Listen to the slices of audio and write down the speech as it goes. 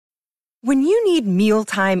When you need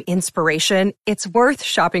mealtime inspiration, it's worth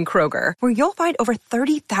shopping Kroger, where you'll find over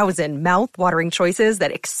 30,000 mouth-watering choices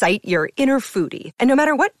that excite your inner foodie. And no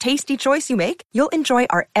matter what tasty choice you make, you'll enjoy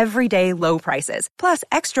our everyday low prices, plus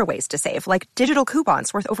extra ways to save, like digital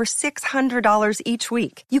coupons worth over $600 each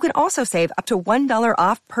week. You can also save up to $1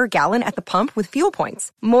 off per gallon at the pump with fuel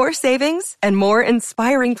points. More savings and more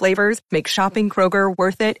inspiring flavors make shopping Kroger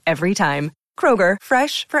worth it every time. Kroger,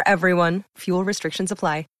 fresh for everyone. Fuel restrictions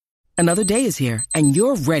apply. Another day is here, and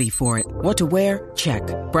you're ready for it. What to wear? Check.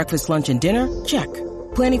 Breakfast, lunch, and dinner? Check.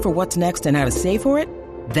 Planning for what's next and how to save for it?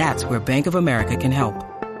 That's where Bank of America can help.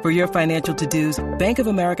 For your financial to-dos, Bank of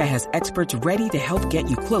America has experts ready to help get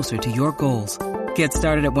you closer to your goals. Get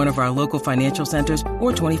started at one of our local financial centers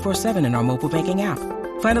or 24/7 in our mobile banking app.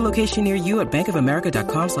 Find a location near you at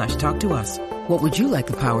bankofamerica.com/talktous. What would you like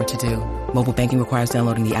the power to do? Mobile banking requires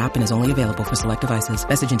downloading the app and is only available for select devices.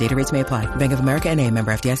 Message and data rates may apply. Bank of America N.A.,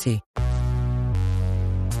 member FDIC.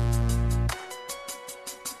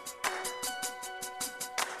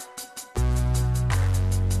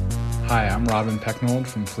 Hi, I'm Robin Pecknold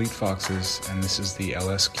from Fleet Foxes, and this is the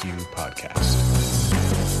LSQ podcast.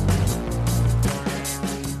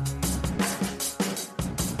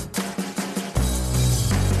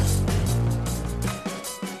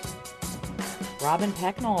 Robin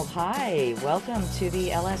Pecknold, hi. Welcome to the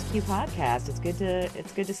LSQ podcast. It's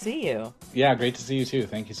good to see you. Yeah, great to see you too.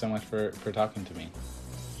 Thank you so much for talking to me.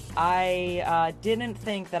 I didn't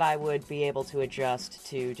think that I would be able to adjust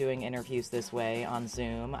to doing interviews this way on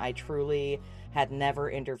Zoom. I truly had never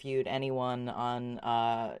interviewed anyone on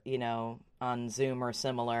on Zoom or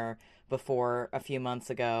similar before a few months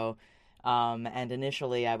ago. And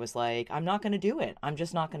initially I was like, I'm not going to do it. I'm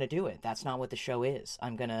just not going to do it. That's not what the show is.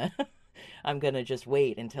 I'm going to just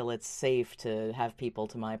wait until it's safe to have people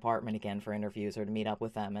to my apartment again for interviews or to meet up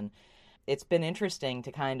with them. And it's been interesting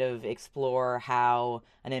to kind of explore how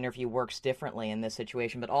an interview works differently in this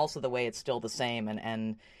situation, but also the way it's still the same.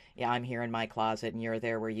 And yeah, I'm here in my closet and you're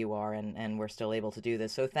there where you are, and we're still able to do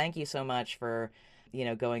this. So thank you so much for,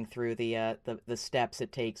 going through the steps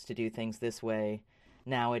it takes to do things this way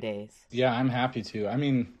nowadays. Yeah, I'm happy to. I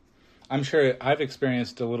mean, I'm sure I've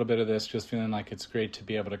experienced a little bit of this, just feeling like it's great to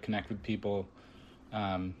be able to connect with people,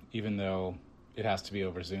 even though it has to be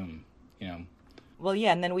over Zoom, Well,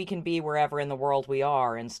 yeah, and then we can be wherever in the world we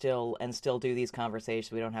are and still do these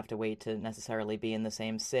conversations. We don't have to wait to necessarily be in the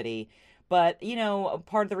same city. But,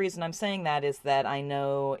 part of the reason I'm saying that is that I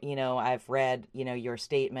know, I've read, your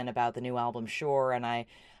statement about the new album Sure, and I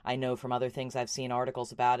know from other things I've seen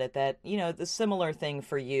articles about it that, the similar thing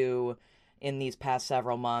for you in these past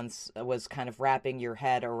several months was kind of wrapping your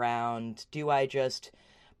head around, do I just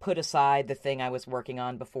put aside the thing I was working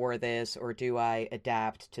on before this, or do I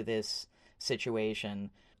adapt to this situation?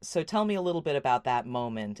 So tell me a little bit about that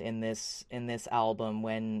moment in this album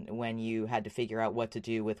when you had to figure out what to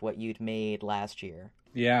do with what you'd made last year.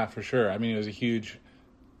 Yeah, for sure. I mean,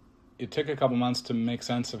 it took a couple months to make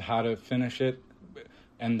sense of how to finish it.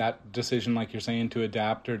 And that decision, like you're saying, to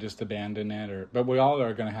adapt or just abandon it, but we all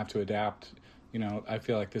are going to have to adapt. I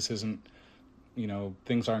feel like this isn't,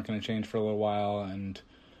 things aren't going to change for a little while, and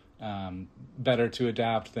better to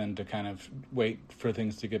adapt than to kind of wait for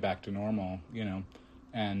things to get back to normal,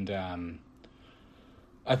 And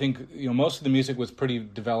I think, most of the music was pretty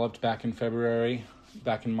developed back in February,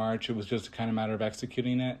 back in March. It was just a kind of matter of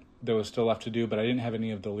executing it. There was still left to do, but I didn't have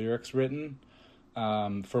any of the lyrics written.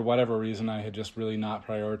 For whatever reason, I had just really not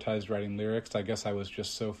prioritized writing lyrics. I guess I was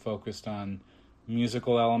just so focused on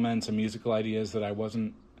musical elements and musical ideas that I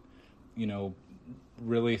wasn't,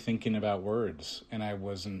 really thinking about words. And I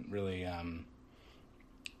wasn't really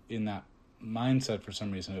in that mindset for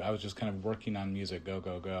some reason. I was just kind of working on music,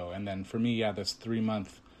 go. And then for me, yeah, this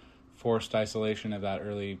 3-month forced isolation of that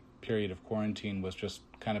early period of quarantine was just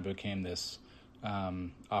kind of became this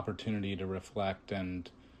opportunity to reflect and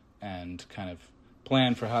kind of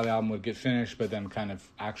plan for how the album would get finished, but then kind of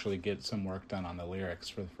actually get some work done on the lyrics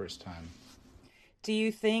for the first time. Do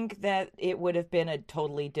you think that it would have been a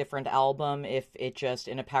totally different album if it just,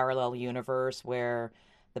 in a parallel universe where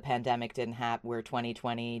the pandemic didn't happen, where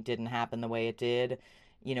 2020 didn't happen the way it did,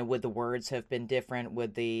 would the words have been different?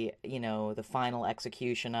 Would the final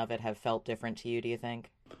execution of it have felt different to you, do you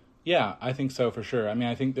think? Yeah, I think so, for sure. I mean,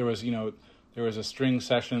 I think there was a string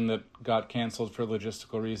session that got canceled for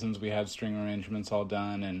logistical reasons. We had string arrangements all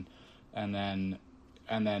done, and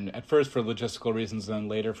then at first for logistical reasons, then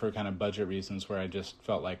later for kind of budget reasons, where I just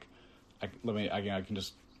felt like I can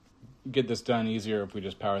just get this done easier if we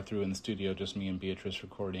just power through in the studio, just me and Beatrice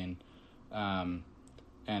recording, and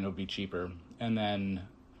it'll be cheaper. And then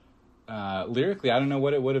lyrically, I don't know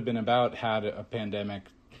what it would have been about had a pandemic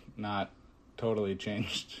not totally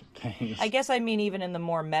changed things. I guess I mean even in the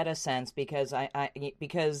more meta sense, because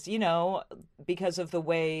because because of the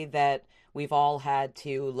way that we've all had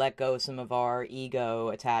to let go some of our ego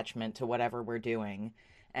attachment to whatever we're doing,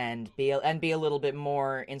 and be a little bit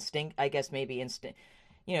more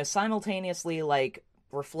simultaneously like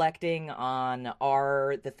reflecting on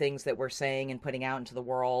the things that we're saying and putting out into the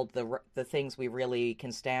world, the things we really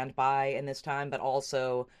can stand by in this time, but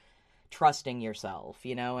also trusting yourself,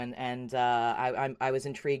 and I was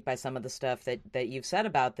intrigued by some of the stuff that you've said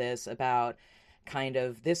about this, about kind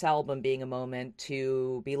of this album being a moment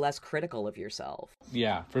to be less critical of yourself.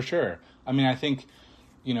 Yeah, for sure. I mean, I think,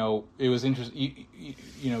 it was interesting.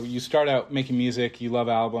 You start out making music, you love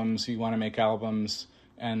albums, you want to make albums,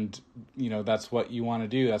 and, that's what you want to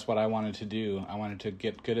do. That's what I wanted to do. I wanted to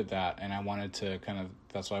get good at that, and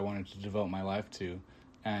that's what I wanted to devote my life to.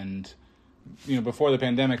 And, before the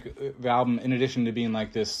pandemic, the album, in addition to being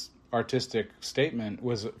like this artistic statement,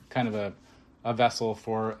 was kind of a vessel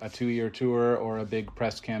for a 2-year tour or a big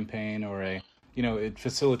press campaign, or it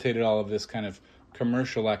facilitated all of this kind of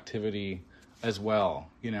commercial activity as well,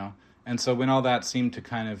 And so when all that seemed to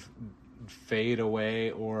kind of fade away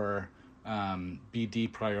or be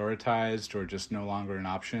deprioritized or just no longer an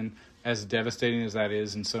option, as devastating as that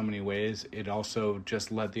is in so many ways, it also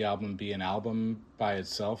just let the album be an album by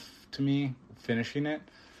itself to me, finishing it.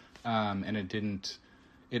 And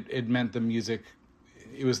it meant the music,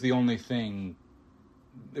 it was the only thing,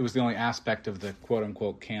 it was the only aspect of the quote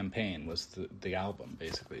unquote campaign was the album,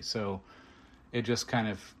 basically. So it just kind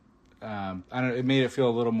of, it made it feel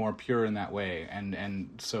a little more pure in that way. And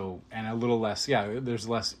a little less, there's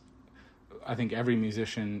less, I think every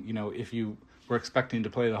musician, if you were expecting to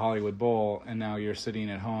play the Hollywood Bowl and now you're sitting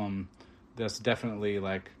at home, that's definitely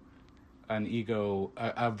like an ego,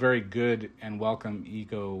 a very good and welcome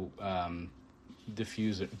ego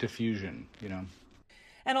diffusion,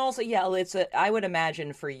 And also, I would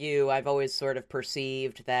imagine for you, I've always sort of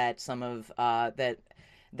perceived that some of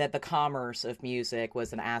that the commerce of music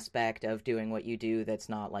was an aspect of doing what you do that's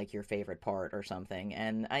not like your favorite part or something.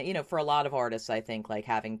 And for a lot of artists, I think like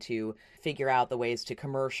having to figure out the ways to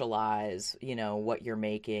commercialize, what you're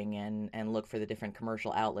making and look for the different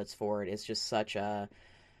commercial outlets for it is just such a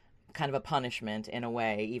kind of a punishment in a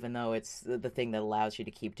way, even though it's the thing that allows you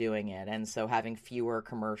to keep doing it. And so having fewer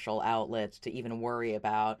commercial outlets to even worry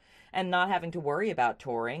about, and not having to worry about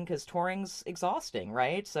touring, because touring's exhausting,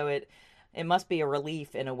 right? So it must be a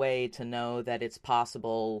relief in a way to know that it's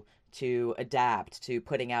possible to adapt to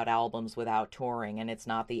putting out albums without touring, and it's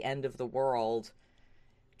not the end of the world.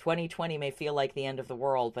 2020 may feel like the end of the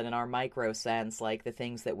world, but in our micro sense, like the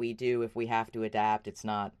things that we do, if we have to adapt,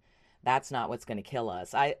 that's not what's going to kill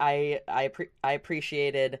us. I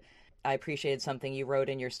appreciated something you wrote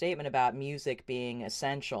in your statement about music being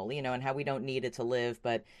essential, and how we don't need it to live,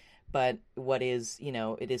 but what is,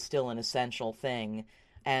 it is still an essential thing.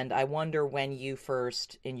 And I wonder when you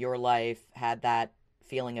first in your life had that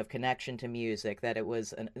feeling of connection to music, that it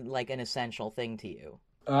was an essential thing to you.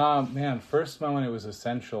 First moment it was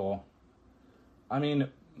essential. I mean,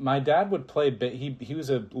 my dad would play, he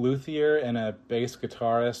was a luthier and a bass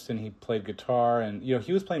guitarist, and he played guitar, and,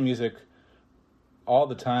 he was playing music all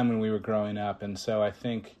the time when we were growing up. And so I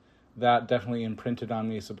think that definitely imprinted on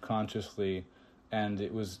me subconsciously. And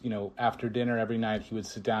it was, after dinner every night he would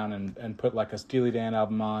sit down and put like a Steely Dan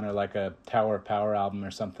album on, or like a Tower of Power album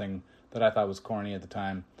or something that I thought was corny at the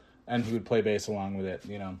time. And he would play bass along with it,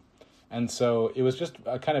 And so it was just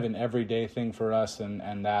a kind of an everyday thing for us.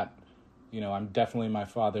 And that, I'm definitely my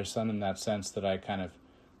father's son in that sense, that I kind of,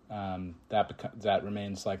 that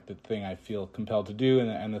remains like the thing I feel compelled to do.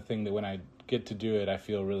 And the thing that when I get to do it, I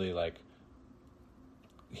feel really like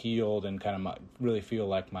healed and kind of really feel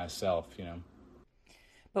like myself,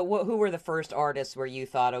 But who were the first artists where you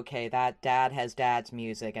thought, okay, that dad has dad's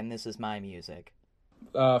music and this is my music?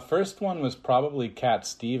 First one was probably Cat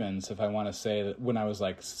Stevens, if I want to say, that when I was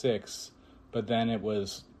like 6. But then it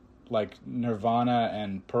was like Nirvana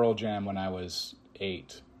and Pearl Jam when I was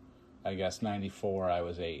 8. I guess 94, I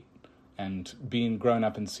was 8. And growing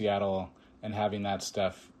up in Seattle and having that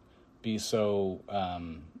stuff be so,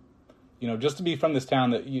 just to be from this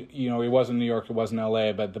town that, it wasn't New York, it wasn't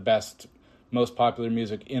LA, but the best, most popular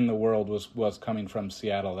music in the world was coming from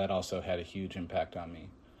Seattle. That also had a huge impact on me.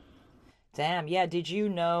 Damn, yeah. Did you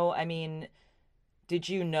know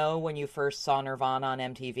when you first saw Nirvana on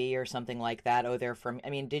MTV or something like that?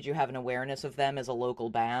 Did you have an awareness of them as a local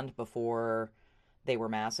band before they were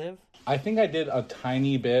massive? I think I did a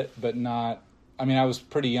tiny bit, but not, I was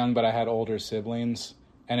pretty young, but I had older siblings,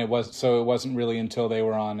 and it wasn't really until they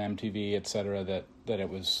were on MTV, etc., that it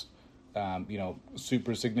was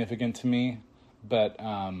super significant to me, but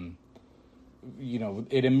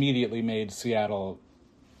it immediately made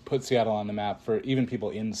put Seattle on the map for even people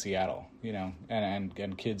in Seattle,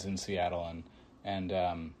 and kids in Seattle,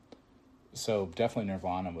 and so definitely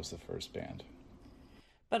Nirvana was the first band.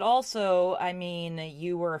 But also, I mean,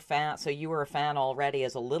 you were a fan, so you were a fan already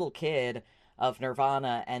as a little kid of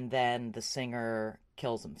Nirvana, and then the singer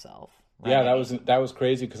kills himself. Right? Yeah, that was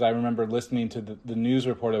crazy because I remember listening to the news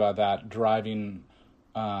report about that driving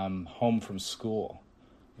home from school.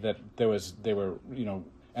 That they were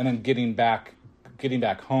and then getting back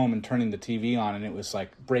home and turning the TV on, and it was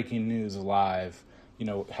like breaking news live.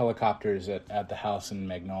 Helicopters at the house in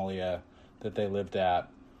Magnolia that they lived at.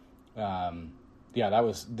 That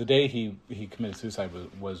was the day he committed suicide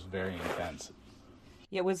was very intense.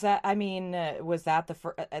 Yeah, was that? I mean, was that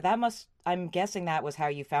that must? I'm guessing that was how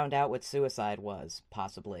you found out what suicide was,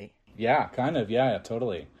 possibly. Yeah, kind of. Yeah,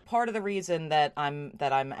 totally. Part of the reason that I'm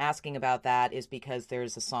asking about that is because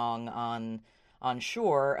there's a song on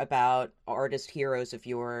Shore about artist heroes of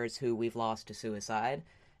yours who we've lost to suicide.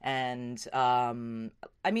 And I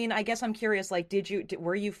mean, I guess I'm curious. Like,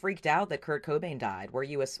 were you freaked out that Kurt Cobain died? Were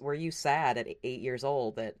you sad at 8 years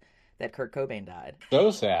old that Kurt Cobain died?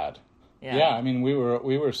 So sad. Yeah. I mean, we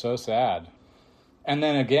were so sad. And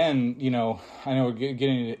then again, I know we're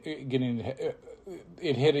getting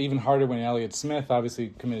it hit even harder when Elliott Smith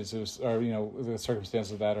obviously committed suicide, or the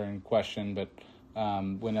circumstances of that are in question. But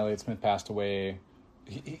when Elliott Smith passed away,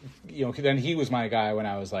 then he was my guy when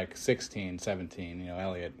I was like 16, 17.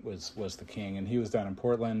 Elliott was the king, and he was down in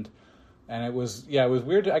Portland, and it was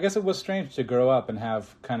weird. I guess it was strange to grow up and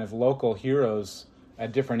have kind of local heroes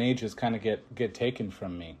at different ages kind of get taken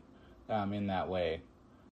from me, in that way.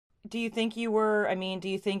 Do you think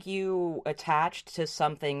you attached to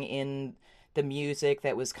something in the music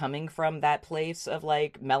that was coming from that place of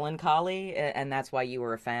like melancholy, and that's why you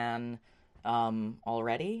were a fan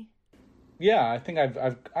already? Yeah, I think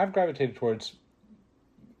I've gravitated towards,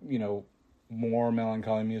 more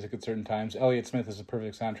melancholy music at certain times. Elliott Smith is a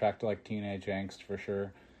perfect soundtrack to like teenage angst for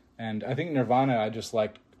sure, and I think Nirvana I just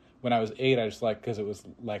liked when I was 8. I just liked because it was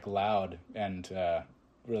like loud and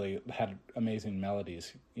really had amazing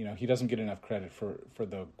melodies. He doesn't get enough credit for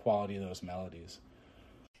the quality of those melodies.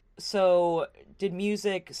 So, did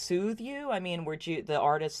music soothe you? I mean, the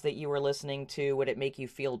artists that you were listening to, would it make you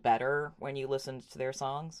feel better when you listened to their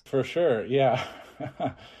songs? For sure, yeah.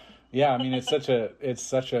 Yeah, I mean, it's such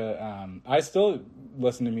a, I still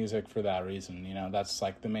listen to music for that reason, that's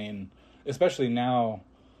like the main, especially now,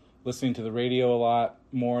 listening to the radio a lot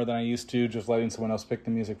more than I used to, just letting someone else pick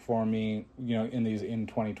the music for me, in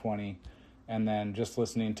 2020, and then just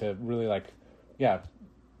listening to really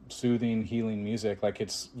soothing, healing music. Like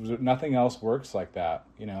nothing else works like that.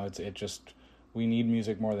 We need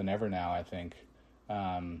music more than ever now, I think.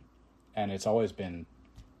 And it's always been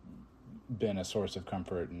a source of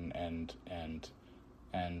comfort and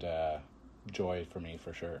joy for me,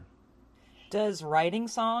 for sure. Does writing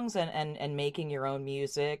songs and making your own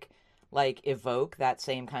music like evoke that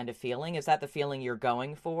same kind of feeling? Is that the feeling you're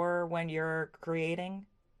going for when you're creating?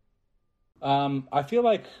 I feel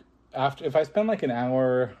like if I spend like an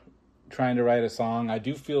hour trying to write a song, I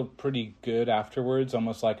do feel pretty good afterwards,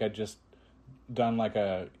 almost like I just done like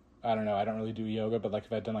I don't know, I don't really do yoga, but like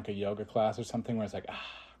if I'd done like a yoga class or something where it's like,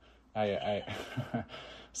 I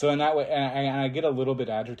so in that way, and I get a little bit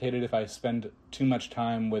agitated if I spend too much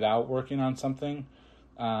time without working on something.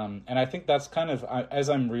 And I think that's kind of, as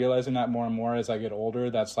I'm realizing that more and more as I get older,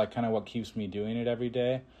 that's like kind of what keeps me doing it every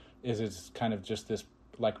day, is it's kind of just this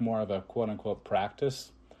like more of a quote unquote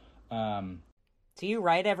practice. Do you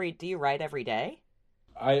write every day?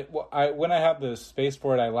 When I have the space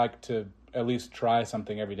for it, I like to at least try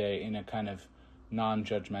something every day in a kind of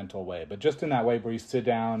non-judgmental way, but just in that way where you sit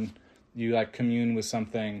down, you like commune with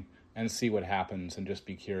something and see what happens and just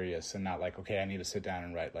be curious and not like, okay, I need to sit down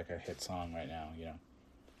and write like a hit song right now,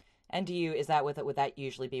 And would that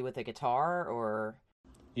usually be with a guitar or?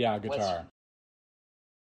 Yeah, a guitar.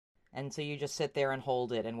 And so you just sit there and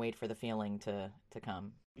hold it and wait for the feeling to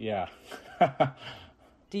come. Yeah.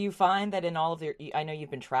 Do you find that in all of I know you've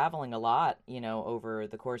been traveling a lot, over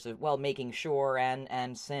the course of, making Shore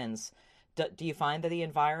and since, do you find that the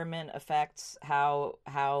environment affects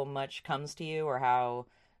how much comes to you, or how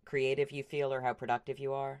creative you feel, or how productive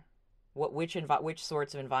you are? Which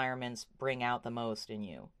sorts of environments bring out the most in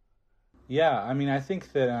you? Yeah, I mean, I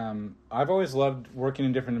think that I've always loved working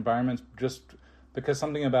in different environments, just because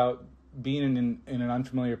something about being in an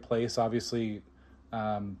unfamiliar place, obviously,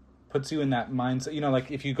 puts you in that mindset. You know, like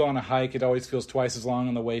if you go on a hike, it always feels twice as long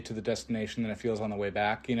on the way to the destination than it feels on the way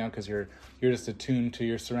back, you know, because you're just attuned to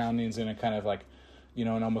your surroundings in a kind of like, you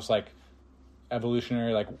know, an almost like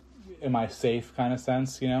evolutionary, like, am I safe kind of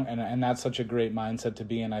sense, you know? And that's such a great mindset to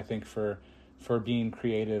be in, I think, for being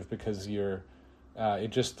creative, because you're, it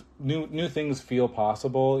just, new things feel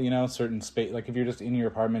possible, you know, certain space, like if you're just in your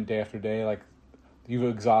apartment day after day, like you've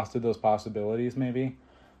exhausted those possibilities maybe,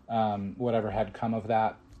 whatever had come of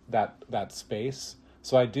that space.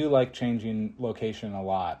 So I do like changing location a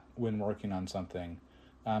lot when working on something,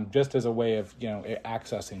 just as a way of, you know,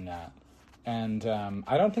 accessing that. And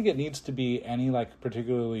I don't think it needs to be any like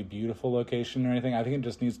particularly beautiful location or anything. I think it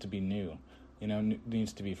just needs to be new, you know,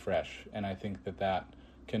 needs to be fresh. And I think that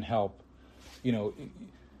can help, you know,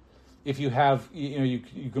 if you have, you know,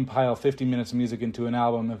 you compile 50 minutes of music into an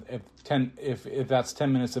album, if that's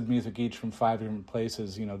 10 minutes of music each from 5 different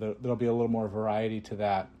places, you know, there'll be a little more variety to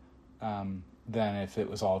that than if it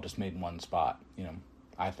was all just made in one spot, you know,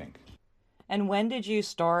 I think. And when did you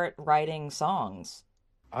start writing songs?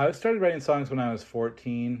 I started writing songs when I was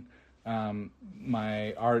 14. I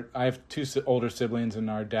have 2 older siblings, and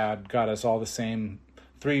our dad got us all the same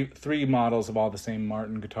three models of all the same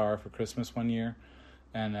Martin guitar for Christmas one year,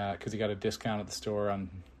 and because he got a discount at the store on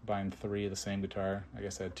buying 3 of the same guitar. I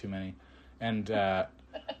guess I had too many, and I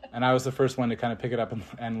was the first one to kind of pick it up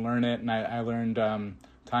and learn it. And I learned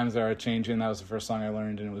Times Are Changing. That was the first song I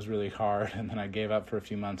learned, and it was really hard. And then I gave up for a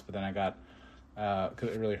few months, but then I got.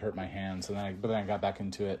 Because it really hurt my hands. So but then I got back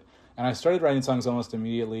into it, and I started writing songs almost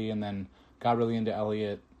immediately, and then got really into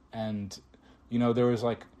Elliott. And you know, there was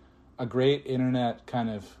like a great internet kind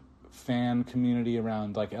of fan community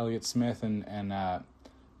around like Elliott Smith, and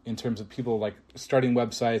in terms of people like starting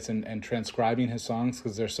websites and transcribing his songs,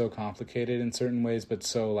 because they're so complicated in certain ways, but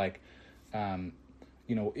so like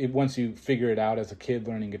you know, once you figure it out as a kid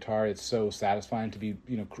learning guitar, it's so satisfying to be,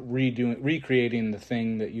 you know, recreating the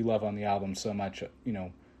thing that you love on the album so much, you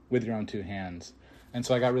know, with your own 2 hands. And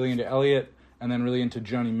so I got really into Elliott, and then really into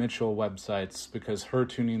Joni Mitchell websites, because her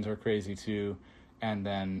tunings are crazy too. And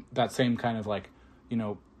then that same kind of like, you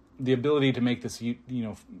know, the ability to make this, you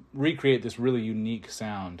know, recreate this really unique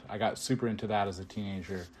sound. I got super into that as a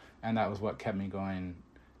teenager, and that was what kept me going.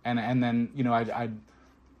 And then, you know, I'd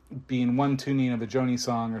be in one tuning of a Joni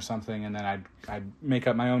song or something, and then I'd make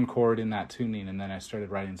up my own chord in that tuning, and then I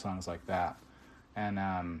started writing songs like that. And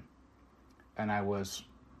I was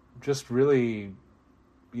just really,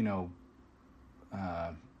 you know,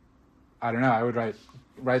 I don't know, I would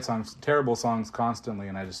write songs, terrible songs constantly,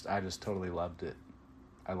 and I just totally loved it.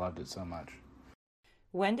 I loved it so much.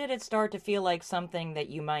 When did it start to feel like something that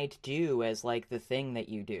you might do as like the thing that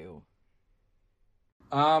you do?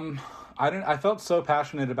 I felt so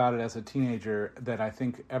passionate about it as a teenager that I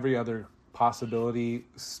think every other possibility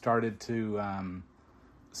started to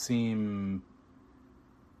seem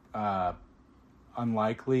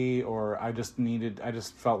unlikely, or I just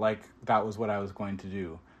felt like that was what I was going to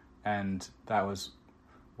do, and that was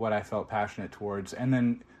what I felt passionate towards. And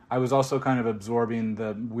then I was also kind of absorbing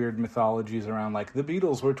the weird mythologies around, like, the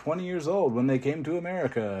Beatles were 20 years old when they came to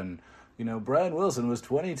America, and you know, Brian Wilson was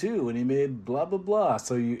 22 when he made blah, blah, blah.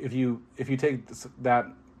 So if you take that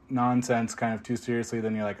nonsense kind of too seriously,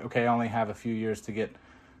 then you're like, okay, I only have a few years to get,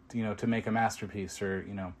 you know, to make a masterpiece, or,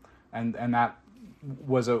 you know, and that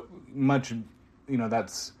was a much, you know,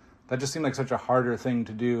 that just seemed like such a harder thing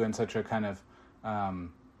to do, and such a kind of, I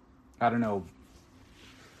don't know,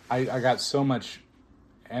 I got so much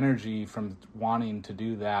energy from wanting to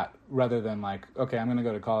do that, rather than like, okay, I'm going to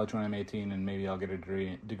go to college when I'm 18 and maybe I'll get a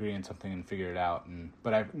degree in something and figure it out.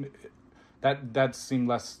 But that seemed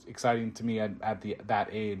less exciting to me at that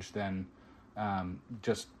age than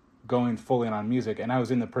just going fully on music. And I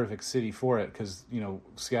was in the perfect city for it, because, you know,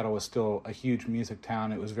 Seattle was still a huge music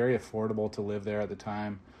town. It was very affordable to live there at the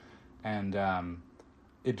time, and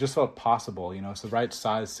it just felt possible. You know, it's the right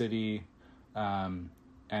size city.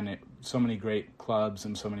 And so many great clubs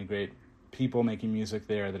and so many great people making music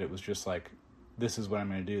there, that it was just like, this is what I'm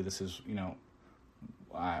going to do. This is, you know,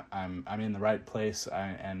 I'm in the right place,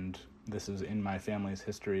 and this is in my family's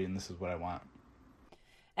history, and this is what I want.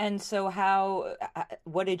 And so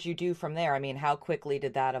what did you do from there? I mean, how quickly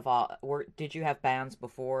did that evolve? Did you have bands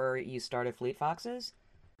before you started Fleet Foxes?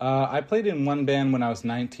 I played in one band when I was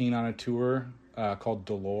 19 on a tour called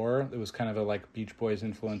Delore. It was kind of a like Beach Boys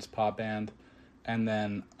influenced pop band. And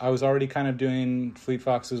then I was already kind of doing Fleet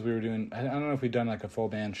Foxes. We were doing, I don't know if we'd done like a full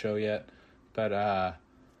band show yet, but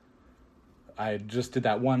I just did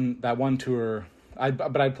that one tour.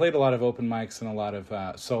 But I played a lot of open mics and a lot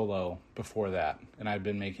of solo before that. And I'd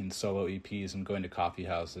been making solo EPs and going to coffee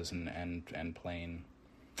houses and playing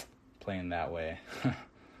playing that way.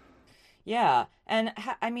 Yeah, and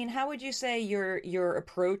I mean, how would you say your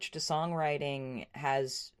approach to songwriting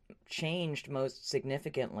has changed most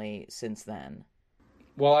significantly since then?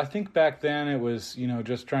 Well, I think back then it was,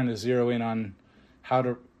 just trying to zero in on how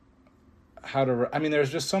to I mean,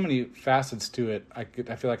 there's just so many facets to it. I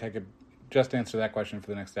feel like I could just answer that question for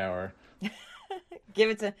the next hour. Give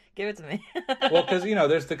it to me. Well, because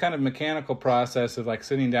there's the kind of mechanical process of like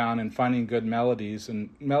sitting down and finding good melodies, and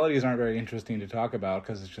melodies aren't very interesting to talk about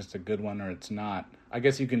because it's just a good one or it's not. I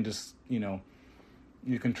guess you can just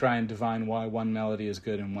you can try and divine why one melody is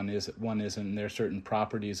good and one isn't. And there are certain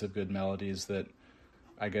properties of good melodies that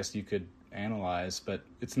I guess you could analyze, but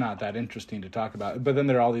it's not that interesting to talk about. But then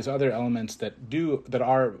there are all these other elements that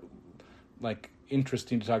are like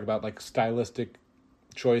interesting to talk about, like stylistic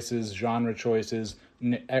choices, genre choices,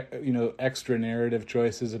 extra narrative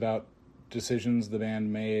choices about decisions the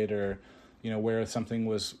band made, or where something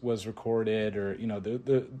was recorded, or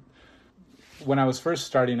the when I was first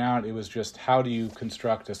starting out, it was just how do you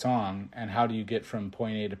construct a song and how do you get from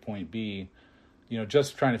point A to point B.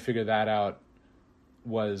 Just trying to figure that out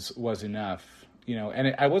was enough.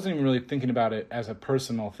 And I wasn't even really thinking about it as a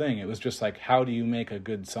personal thing. It was just like, how do you make a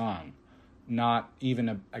good song? Not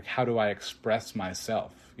even like, how do I express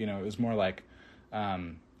myself? It was more like,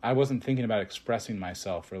 I wasn't thinking about expressing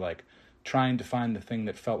myself or like trying to find the thing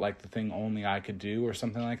that felt like the thing only I could do or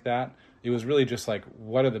something like that. It was really just like,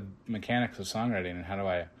 what are the mechanics of songwriting and how do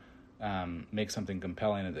I make something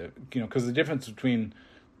compelling? Because the difference between,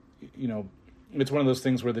 it's one of those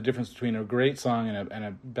things where the difference between a great song and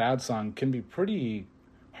a bad song can be pretty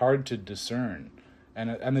hard to discern.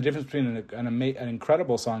 And the difference between an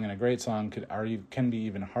incredible song and a great song can be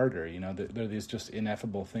even harder. There are these just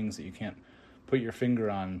ineffable things that you can't put your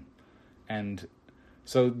finger on. And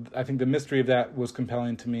so I think the mystery of that was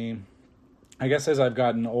compelling to me. I guess as I've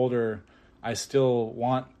gotten older, I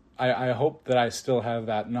hope that I still have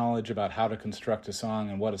that knowledge about how to construct a song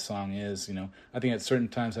and what a song is. I think at certain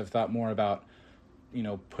times I've thought more about,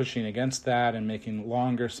 pushing against that and making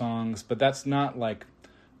longer songs, but that's not like,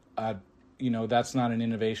 that's not an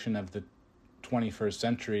innovation of the 21st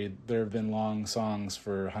century. There have been long songs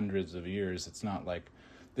for hundreds of years. It's not like,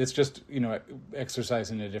 it's just,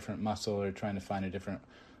 exercising a different muscle or trying to find a different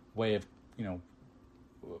way of,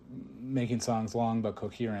 making songs long but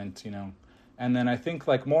coherent, And then I think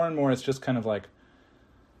like more and more it's just kind of like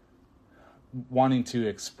wanting to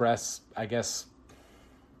express, I guess,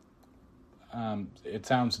 it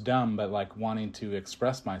sounds dumb, but like wanting to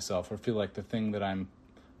express myself or feel like the thing that I'm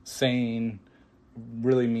saying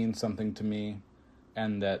really means something to me,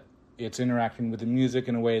 and that it's interacting with the music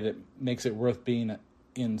in a way that makes it worth being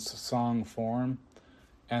in song form,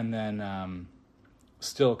 and then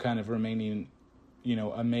still kind of remaining,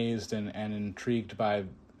 amazed and intrigued by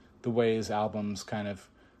the ways albums kind of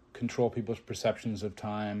control people's perceptions of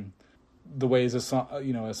time, the ways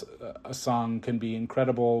a song can be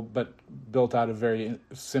incredible but built out of very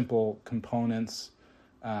simple components,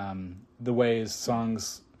 the ways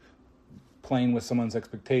songs playing with someone's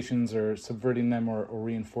expectations or subverting them or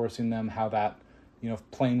reinforcing them, how that,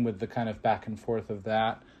 playing with the kind of back and forth of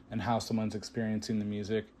that and how someone's experiencing the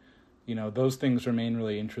music. Those things remain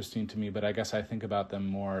really interesting to me, but I guess I think about them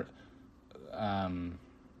more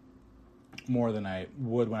than I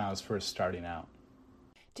would when I was first starting out.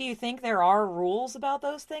 Do you think there are rules about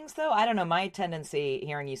those things, though? I don't know. My tendency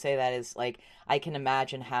hearing you say that is like, I can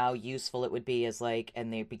imagine how useful it would be as like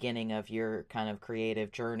in the beginning of your kind of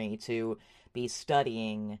creative journey to be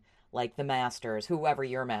studying like the masters, whoever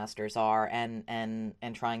your masters are, and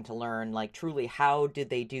trying to learn like truly how did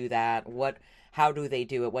they do that? How do they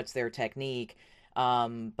do it? What's their technique?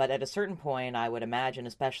 But at a certain point, I would imagine,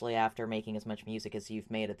 especially after making as much music as you've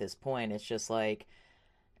made at this point, it's just like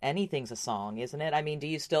anything's a song, isn't it? I mean, do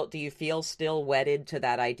you feel still wedded to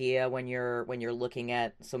that idea when you're looking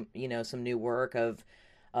at some new work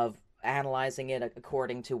of analyzing it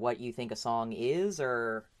according to what you think a song is?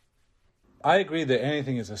 Or I agree that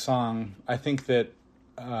anything is a song. I think that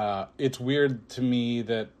it's weird to me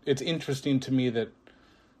that it's interesting to me that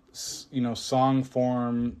song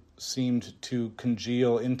form seemed to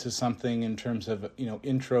congeal into something in terms of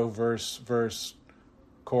intro, verse,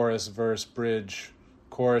 chorus, verse, bridge,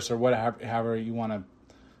 chorus, or whatever you want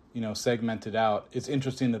to segment it out. It's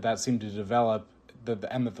interesting that seemed to develop,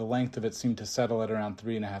 and that the length of it seemed to settle at around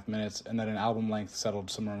 3.5 minutes, and that an album length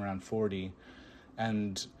settled somewhere around 40.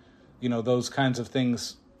 And those kinds of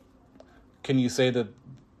things, can you say that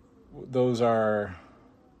those are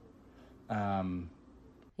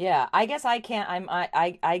yeah, I guess I can't.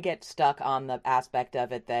 I get stuck on the aspect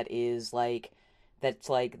of it that is like that's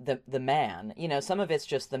like the man. Some of it's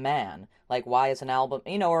just the man. Like, why is an album,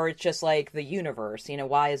 or it's just like the universe.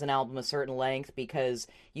 Why is an album a certain length? Because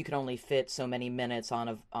you can only fit so many minutes on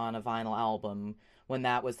a vinyl album, when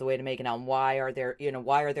that was the way to make an album. Why are there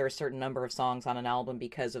a certain number of songs on an album?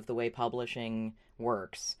 Because of the way publishing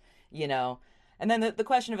works. And then the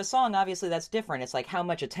question of a song, obviously that's different. It's like, how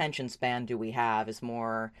much attention span do we have is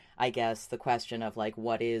more, I guess, the question of like,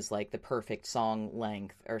 what is like the perfect song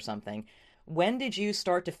length or something. When did you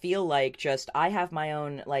start to feel like, just, I have my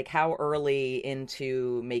own, like, how early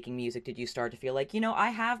into making music did you start to feel like, I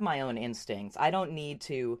have my own instincts. I don't need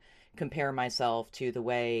to compare myself to the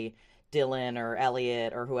way Dylan or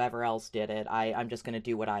Elliot or whoever else did it. I'm just going to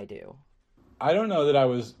do what I do. I don't know that I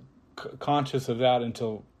was conscious of that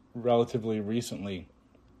until relatively recently.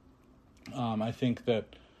 I think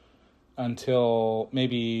that until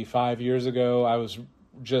maybe 5 years ago, I was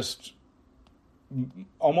just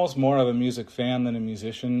almost more of a music fan than a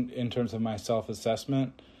musician in terms of my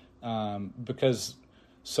self-assessment, because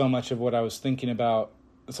so much of what I was thinking about,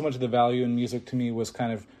 so much of the value in music to me was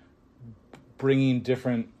kind of bringing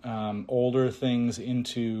different older things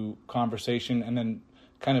into conversation, and then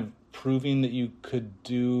kind of proving that you could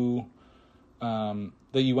do,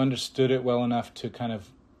 that you understood it well enough to kind of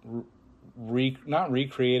not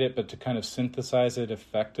recreate it, but to kind of synthesize it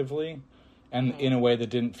effectively, and in a way that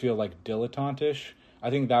didn't feel like dilettantish. I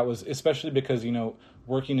think that was, especially because,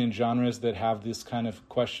 working in genres that have this kind of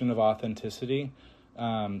question of authenticity,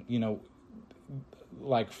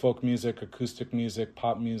 like folk music, acoustic music,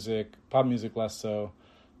 pop music less so.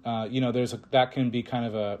 That can be kind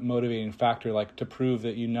of a motivating factor, like to prove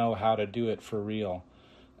that you know how to do it for real,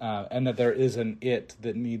 and that there is an it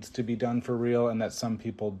that needs to be done for real, and that some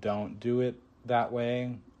people don't do it that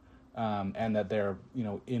way, and that they're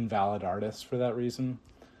invalid artists for that reason.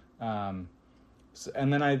 And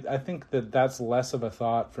then I think that that's less of a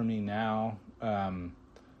thought for me now,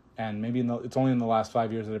 and maybe it's only in the last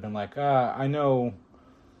 5 years that I've been like, I know.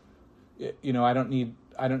 I don't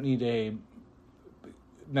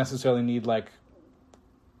necessarily need like,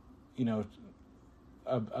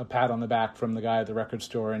 a pat on the back from the guy at the record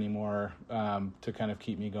store anymore, to kind of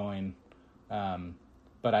keep me going.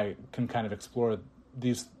 But I can kind of explore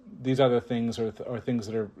these other things or things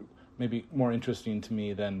that are maybe more interesting to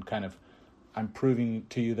me than kind of, I'm proving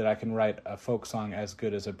to you that I can write a folk song as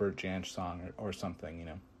good as a Bert Jansch song or something,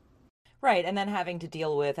 Right, and then having to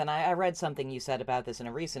deal with, and I read something you said about this in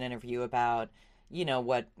a recent interview about,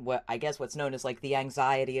 what I guess what's known as like the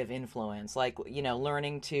anxiety of influence, like,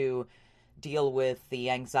 learning to deal with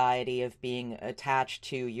the anxiety of being attached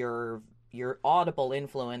to your audible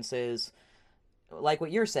influences, like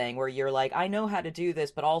what you're saying, where you're like, I know how to do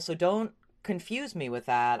this, but also don't confuse me with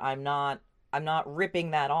that. I'm not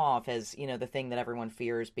ripping that off as, the thing that everyone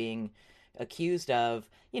fears being accused of.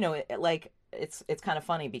 It's kind of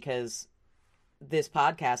funny because this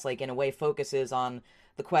podcast, like, in a way focuses on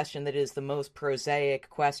the question that is the most prosaic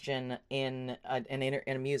question in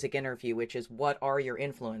a music interview, which is, what are your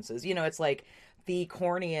influences? It's like the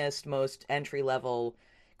corniest, most entry-level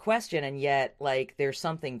question, and yet, like, there's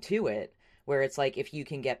something to it, where it's like, if you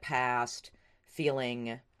can get past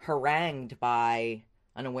feeling harangued by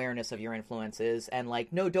an awareness of your influences, and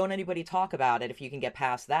like, no, don't anybody talk about it, if you can get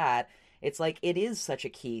past that, it's like, it is such a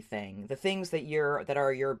key thing. The things that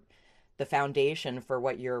are the foundation for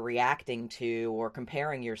what you're reacting to or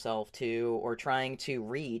comparing yourself to or trying to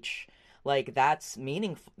reach, like, that's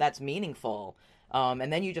meaningful.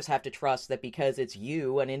 And then you just have to trust that because it's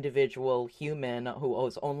you, an individual human who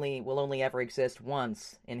will only ever exist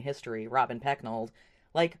once in history, Robin Pecknold,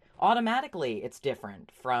 like, automatically it's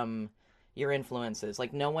different from your influences.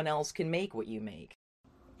 Like, no one else can make what you make.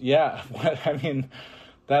 Yeah, I mean,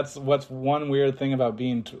 that's what's one weird thing about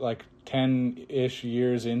being like 10-ish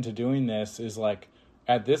years into doing this is, like,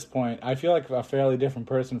 at this point, I feel like a fairly different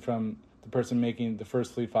person from the person making the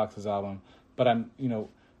first Fleet Foxes album, but I'm,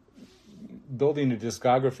 building a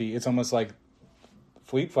discography. It's almost like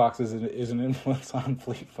Fleet Foxes is an influence on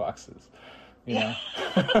Fleet Foxes, know?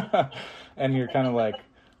 And you're kind of like,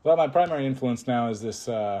 well, my primary influence now is this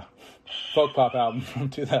folk pop album from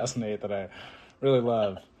 2008 that I really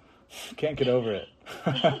love. Can't get over it.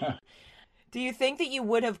 Do you think that you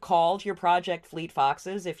would have called your project Fleet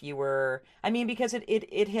Foxes if you were... I mean, because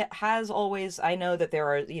it has always... I know that there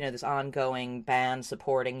are, this ongoing band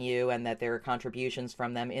supporting you and that there are contributions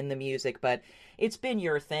from them in the music, but it's been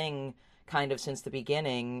your thing kind of since the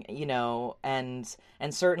beginning, and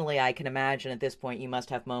certainly I can imagine at this point you must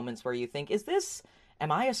have moments where you think,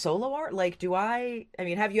 am I a solo art? Like,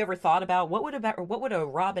 have you ever thought about what would a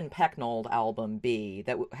Robin Pecknold album be?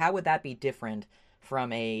 How would that be different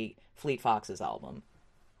from a Fleet Foxes album?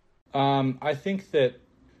 I think that,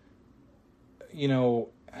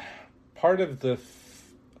 part of the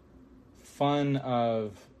fun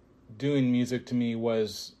of doing music to me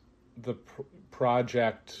was the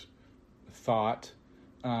project thought,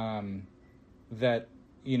 that,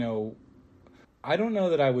 I don't know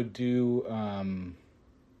that I would do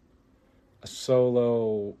a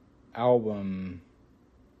solo album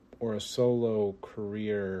or a solo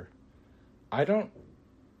career. I don't.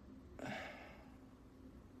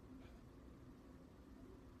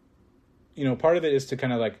 Part of it is to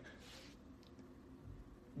kind of like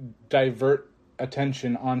divert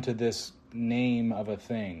attention onto this name of a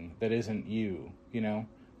thing that isn't you, and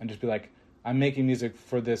just be like, I'm making music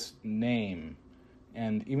for this name.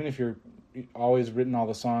 And even if you're always written all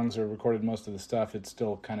the songs or recorded most of the stuff, it's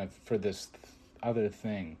still kind of for this other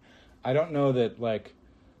thing. I don't know that, like,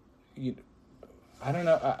 I don't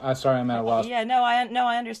know. Sorry, I'm at a loss. Yeah, no,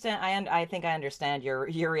 I understand. I think I understand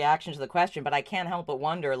your reaction to the question, but I can't help but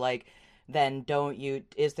wonder, like, then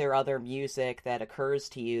is there other music that occurs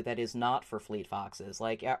to you that is not for Fleet Foxes?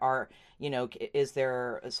 Like, is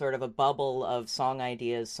there sort of a bubble of song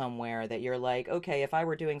ideas somewhere that you're like, okay, if I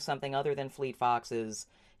were doing something other than Fleet Foxes,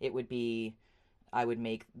 I would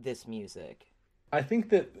make this music? I think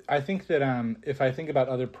that if I think about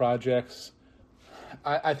other projects,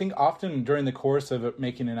 I think often during the course of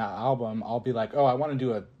making an album, I'll be like, oh, I want to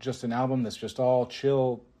do just an album that's just all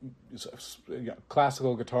chill,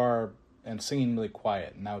 classical guitar and singing really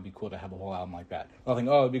quiet, and that would be cool to have a whole album like that. I'll think,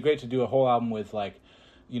 oh, it'd be great to do a whole album with, like,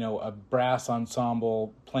 a brass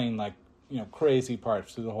ensemble playing, like, crazy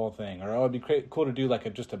parts through the whole thing, or oh, it'd be cool to do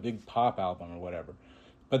like just a big pop album or whatever.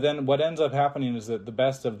 But then what ends up happening is that the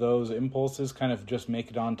best of those impulses kind of just make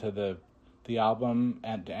it onto the album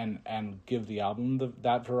and give the album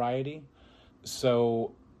that variety.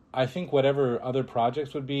 So I think whatever other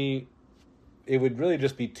projects would be, it would really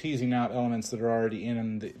just be teasing out elements that are already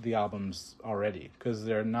in the albums already, because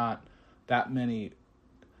there are not that many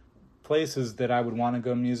places that I would want to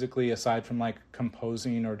go musically aside from like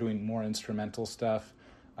composing or doing more instrumental stuff.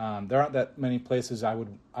 There aren't that many places I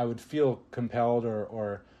would feel compelled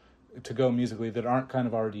or to go musically that aren't kind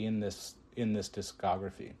of already in this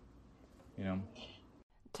discography.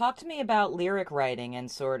 Talk to me about lyric writing and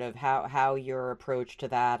sort of how your approach to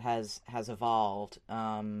that has evolved,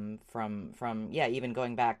 from even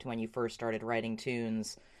going back to when you first started writing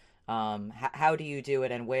tunes. How do you do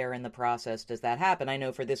it, and where in the process does that happen? I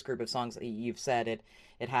know for this group of songs, you've said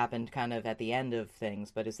it happened kind of at the end of things,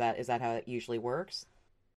 but is that how it usually works?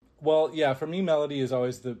 Well, yeah, for me, melody is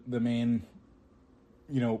always the main,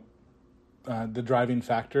 the driving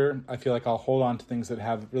factor. I feel like I'll hold on to things that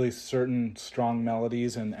have really certain strong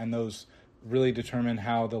melodies, and those really determine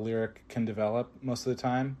how the lyric can develop most of the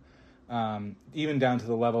time. Even down to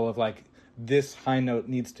the level of like, this high note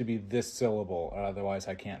needs to be this syllable, or otherwise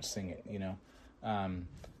I can't sing it,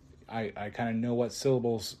 I kind of know what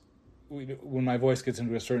syllables, when my voice gets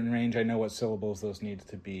into a certain range, I know what syllables those need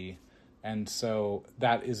to be. And so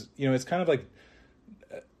that is, it's kind of like,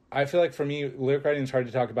 I feel like for me, lyric writing is hard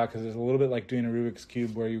to talk about because it's a little bit like doing a Rubik's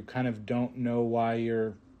Cube, where you kind of don't know why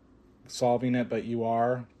you're solving it, but you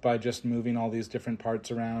are, by just moving all these different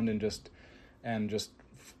parts around and just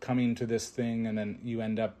coming to this thing, and then you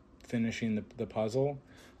end up finishing the puzzle.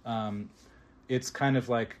 It's kind of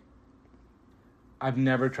like, I've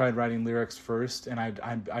never tried writing lyrics first, and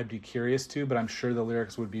I'd be curious to, but I'm sure the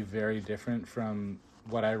lyrics would be very different from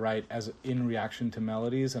what I write as in reaction to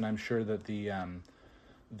melodies, and I'm sure that the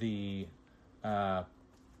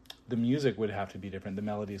music would have to be different, the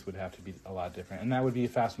melodies would have to be a lot different, and that would be a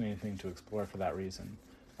fascinating thing to explore for that reason.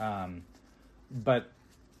 But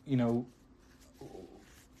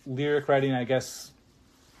lyric writing, I guess,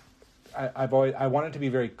 I wanted to be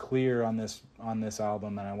very clear on this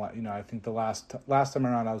album, and I think the last time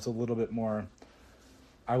around I was a little bit more,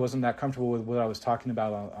 I wasn't that comfortable with what I was talking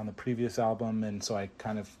about on the previous album, and so I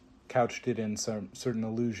kind of couched it in some certain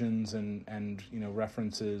allusions and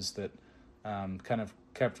references that kind of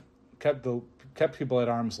kept people at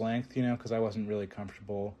arm's length, because I wasn't really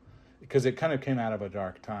comfortable, because it kind of came out of a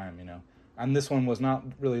dark time, and this one was not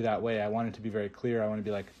really that way. I wanted to be very clear. I want to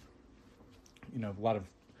be like, a lot of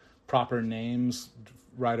proper names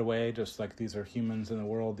right away, just like, these are humans in the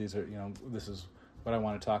world, these are, this is what I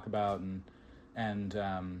want to talk about, and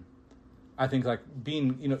I think, like,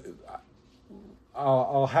 being,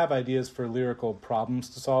 I'll have ideas for lyrical problems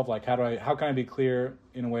to solve, like how can I be clear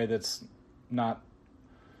in a way that's not,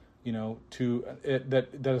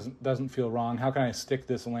 that doesn't feel wrong? How can I stick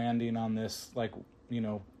this landing on this, like,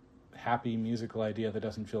 happy musical idea that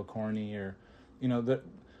doesn't feel corny, or, that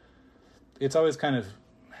it's always kind of,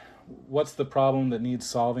 what's the problem that needs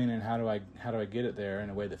solving, and how do I get it there in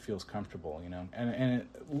a way that feels comfortable, you know?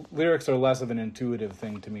 Lyrics are less of an intuitive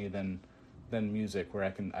thing to me than music, where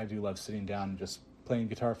I do love sitting down and just playing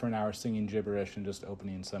guitar for an hour, singing gibberish, and just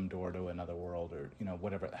opening some door to another world, or, you know,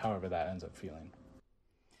 however that ends up feeling.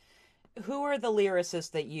 Who are the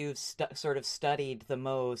lyricists that you've sort of studied the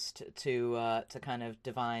most to kind of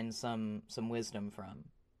divine some wisdom from?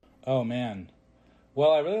 Oh man,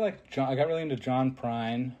 well, I really like John. I got really into John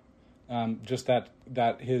Prine. Just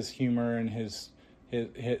that his humor and his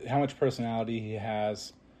how much personality he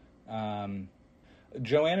has.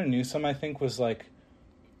 Joanna Newsom, I think, was like,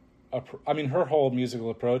 I mean, her whole musical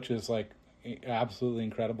approach is like absolutely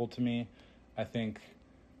incredible to me. I think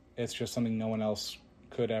it's just something no one else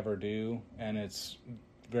could ever do, and it's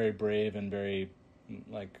very brave and very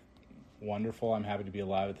like wonderful. I'm happy to be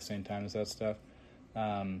alive at the same time as that stuff.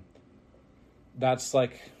 That's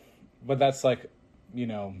like, you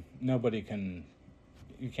know,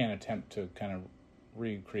 you can't attempt to kind of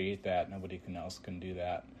recreate that. Nobody else can do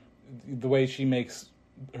that. The way she makes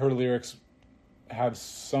her lyrics have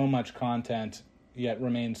so much content, yet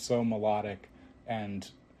remain so melodic and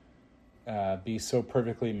be so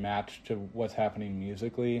perfectly matched to what's happening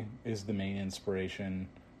musically, is the main inspiration.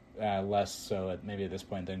 Less so maybe at this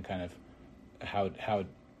point than kind of how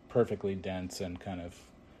perfectly dense and kind of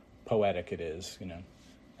poetic it is, you know.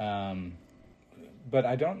 But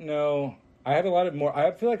I don't know. I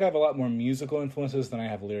feel like I have a lot more musical influences than I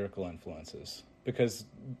have lyrical influences, because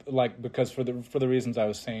for the reasons I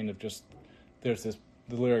was saying, of just the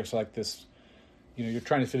lyrics are like this, you know, you're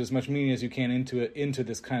trying to fit as much meaning as you can into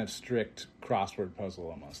this kind of strict crossword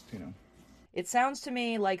puzzle almost, you know. It sounds to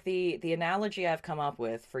me like the analogy I've come up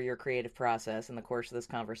with for your creative process in the course of this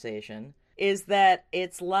conversation is that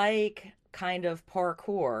it's like kind of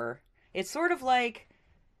parkour. It's sort of like,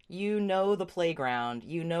 you know, the playground,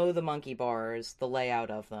 you know, the monkey bars, the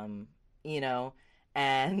layout of them, you know,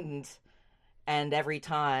 and every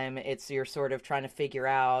time you're sort of trying to figure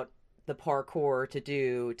out the parkour to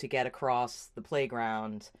do to get across the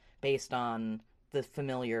playground based on the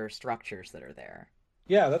familiar structures that are there.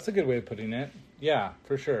 Yeah, that's a good way of putting it. Yeah,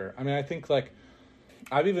 for sure. I mean, I think like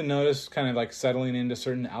I've even noticed kind of like settling into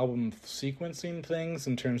certain album sequencing things,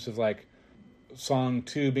 in terms of like song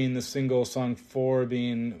 2 being the single, song 4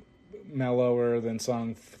 being mellower than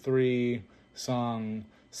song 3, song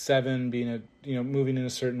 7 being moving in a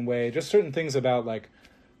certain way. Just certain things about like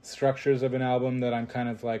structures of an album that I'm kind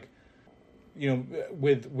of like, you know,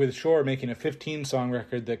 with Shore making a 15-song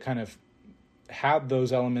record that kind of had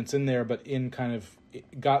those elements in there, but in kind of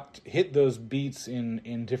hit those beats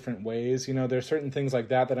in different ways. You know, there's certain things like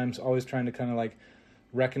that I'm always trying to kind of like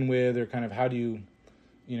reckon with, or kind of how do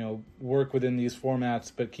you know, work within these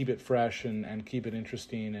formats but keep it fresh and keep it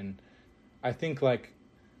interesting. And I think like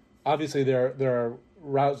obviously there are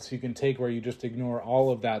routes you can take where you just ignore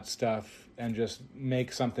all of that stuff and just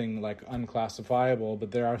make something like unclassifiable,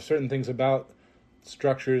 but there are certain things about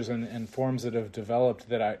structures and forms that have developed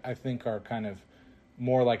that I think are kind of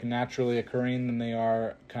more like naturally occurring than they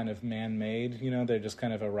are kind of man-made. You know, they just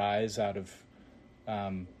kind of arise out of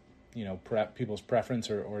you know, people's preference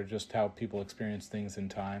or just how people experience things in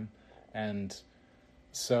time. And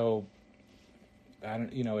so I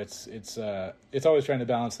don't, you know, it's always trying to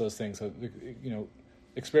balance those things. So, you know,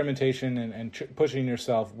 experimentation and pushing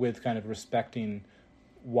yourself with kind of respecting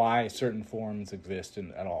why certain forms exist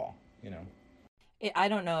at all, you know. I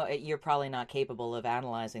don't know. You're probably not capable of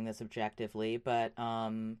analyzing this objectively, but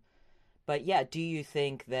yeah. Do you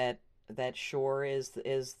think that Shore is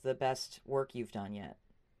the best work you've done yet?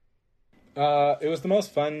 It was the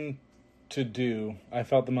most fun to do. I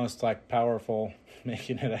felt the most like powerful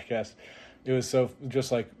making it, I guess. It was so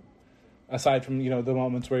just like, aside from, you know, the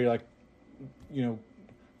moments where you're like, you know,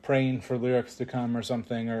 praying for lyrics to come or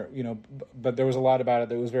something, or, you know, but there was a lot about it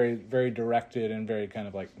that was very, very directed and very kind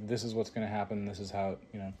of like, this is what's going to happen. This is how,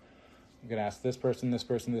 you know, I'm going to ask this person, this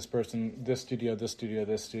person, this person, this studio, this studio,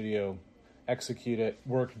 this studio, execute it,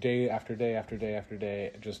 work day after day after day after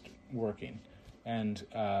day, just working. And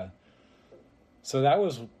so that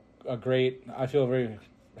was I feel very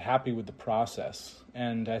happy with the process.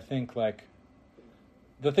 And I think like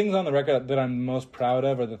the things on the record that I'm most proud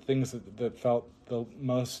of are the things that felt the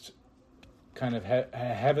most kind of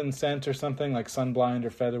heaven sent or something, like Sunblind or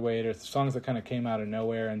Featherweight, or songs that kind of came out of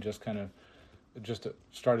nowhere and just kind of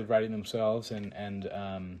started writing themselves.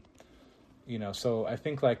 And you know, so I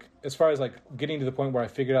think like as far as like getting to the point where I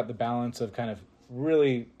figured out the balance of kind of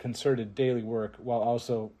really concerted daily work while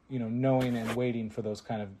also, you know, knowing and waiting for those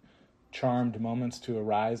kind of charmed moments to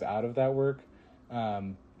arise out of that work,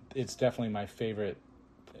 it's definitely my favorite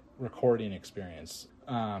recording experience.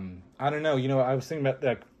 I don't know, I was thinking about,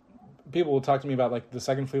 like, people will talk to me about, like, the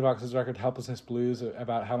second Fleet Foxes record, Helplessness Blues,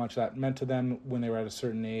 about how much that meant to them when they were at a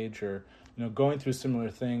certain age, or, going through similar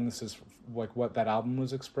things is like what that album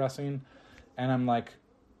was expressing. And I'm like,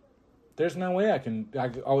 there's no way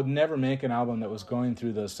I would never make an album that was going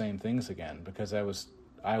through those same things again, because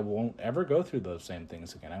I won't ever go through those same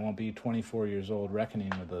things again. I won't be 24 years old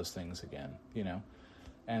reckoning with those things again,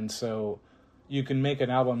 And so you can make an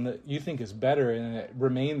album that you think is better and it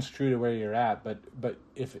remains true to where you're at, but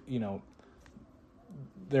if,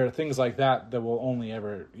 there are things like that will only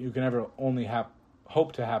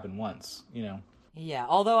hope to happen once, Yeah,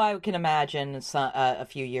 although I can imagine a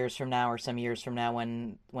few years from now or some years from now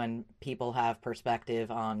when people have perspective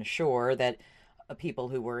on Shore, that people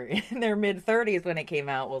who were in their mid-30s when it came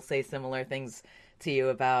out will say similar things to you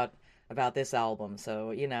about this album.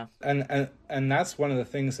 So, And that's one of the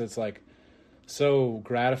things that's, like, so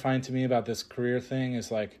gratifying to me about this career thing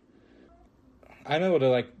is, like, I'm able to,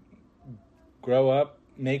 like, grow up,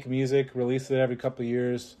 make music, release it every couple of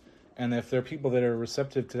years, and if there are people that are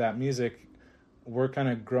receptive to that music, we're kind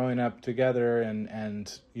of growing up together,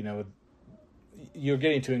 and you're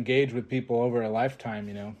getting to engage with people over a lifetime,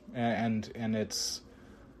 I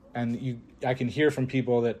can hear from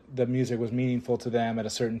people that the music was meaningful to them at a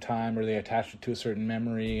certain time, or they attached it to a certain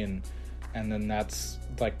memory, and then that's,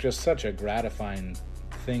 like, just such a gratifying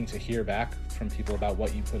thing to hear back from people about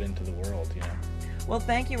what you put into the world, Well,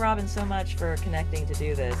 thank you, Robin, so much for connecting to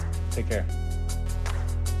do this. Take care.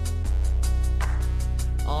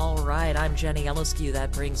 All right, I'm Jenny Eliscu.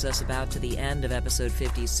 That brings us about to the end of episode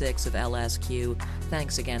 56 of LSQ.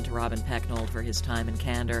 Thanks again to Robin Pecknold for his time and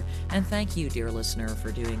candor, and thank you, dear listener, for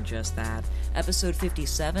doing just that. Episode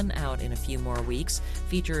 57, out in a few more weeks,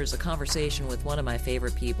 features a conversation with one of my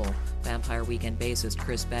favorite people, Vampire Weekend bassist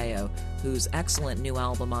Chris Baio, whose excellent new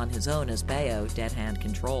album on his own as Baio, Dead Hand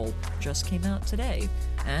Control, just came out today.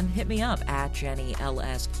 And hit me up at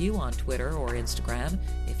JennyLSQ on Twitter or Instagram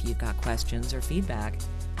if you've got questions or feedback.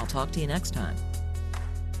 I'll talk to you next time.